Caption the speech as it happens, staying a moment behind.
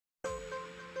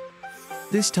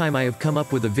This time I have come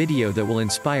up with a video that will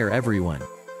inspire everyone.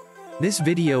 This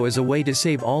video is a way to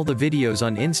save all the videos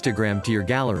on Instagram to your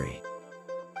gallery.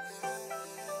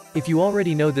 If you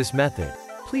already know this method,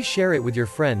 please share it with your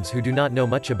friends who do not know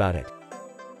much about it.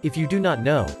 If you do not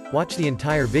know, watch the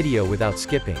entire video without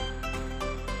skipping.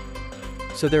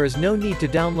 So there is no need to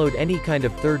download any kind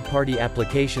of third-party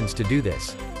applications to do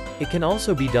this. It can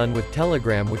also be done with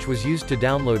Telegram, which was used to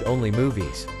download only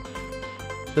movies.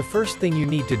 The first thing you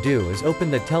need to do is open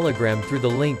the Telegram through the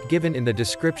link given in the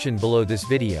description below this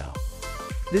video.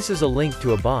 This is a link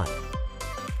to a bot.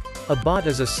 A bot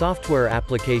is a software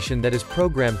application that is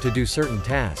programmed to do certain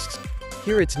tasks.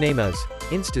 Here its name is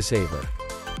InstaSaver.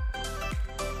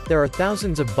 There are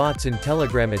thousands of bots in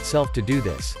Telegram itself to do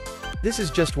this. This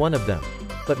is just one of them.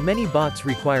 But many bots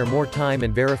require more time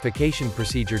and verification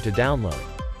procedure to download.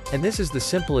 And this is the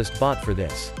simplest bot for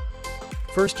this.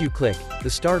 First you click the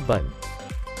start button.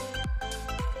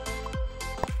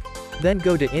 Then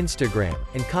go to Instagram,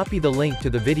 and copy the link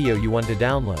to the video you want to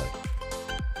download.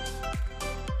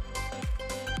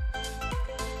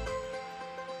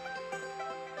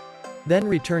 Then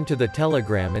return to the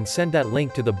Telegram and send that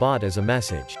link to the bot as a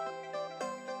message.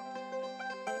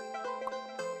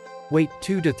 Wait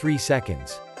 2 to 3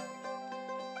 seconds.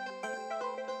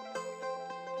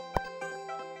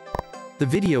 The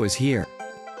video is here.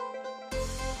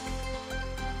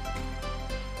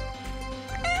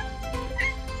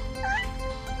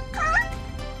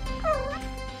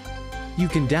 You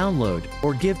can download,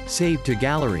 or give, save to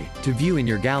gallery, to view in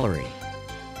your gallery.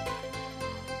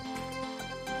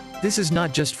 This is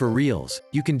not just for Reels,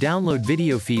 you can download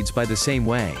video feeds by the same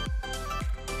way.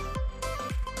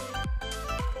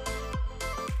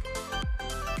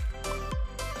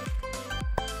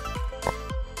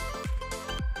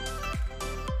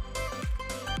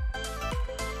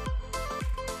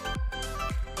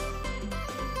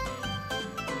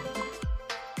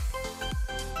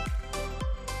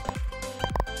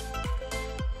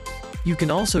 You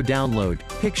can also download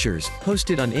pictures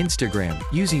posted on Instagram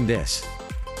using this.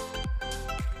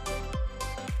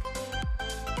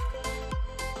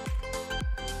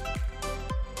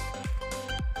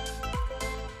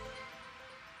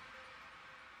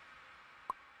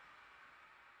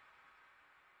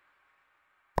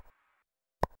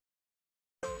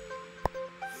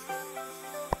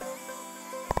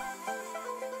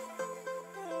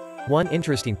 One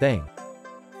interesting thing.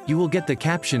 You will get the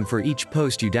caption for each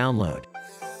post you download.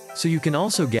 So you can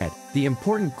also get the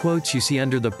important quotes you see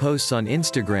under the posts on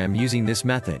Instagram using this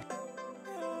method.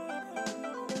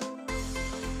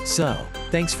 So,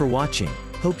 thanks for watching.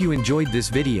 Hope you enjoyed this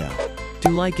video. Do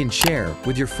like and share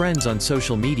with your friends on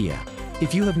social media.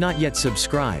 If you have not yet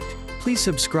subscribed, please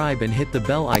subscribe and hit the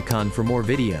bell icon for more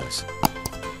videos.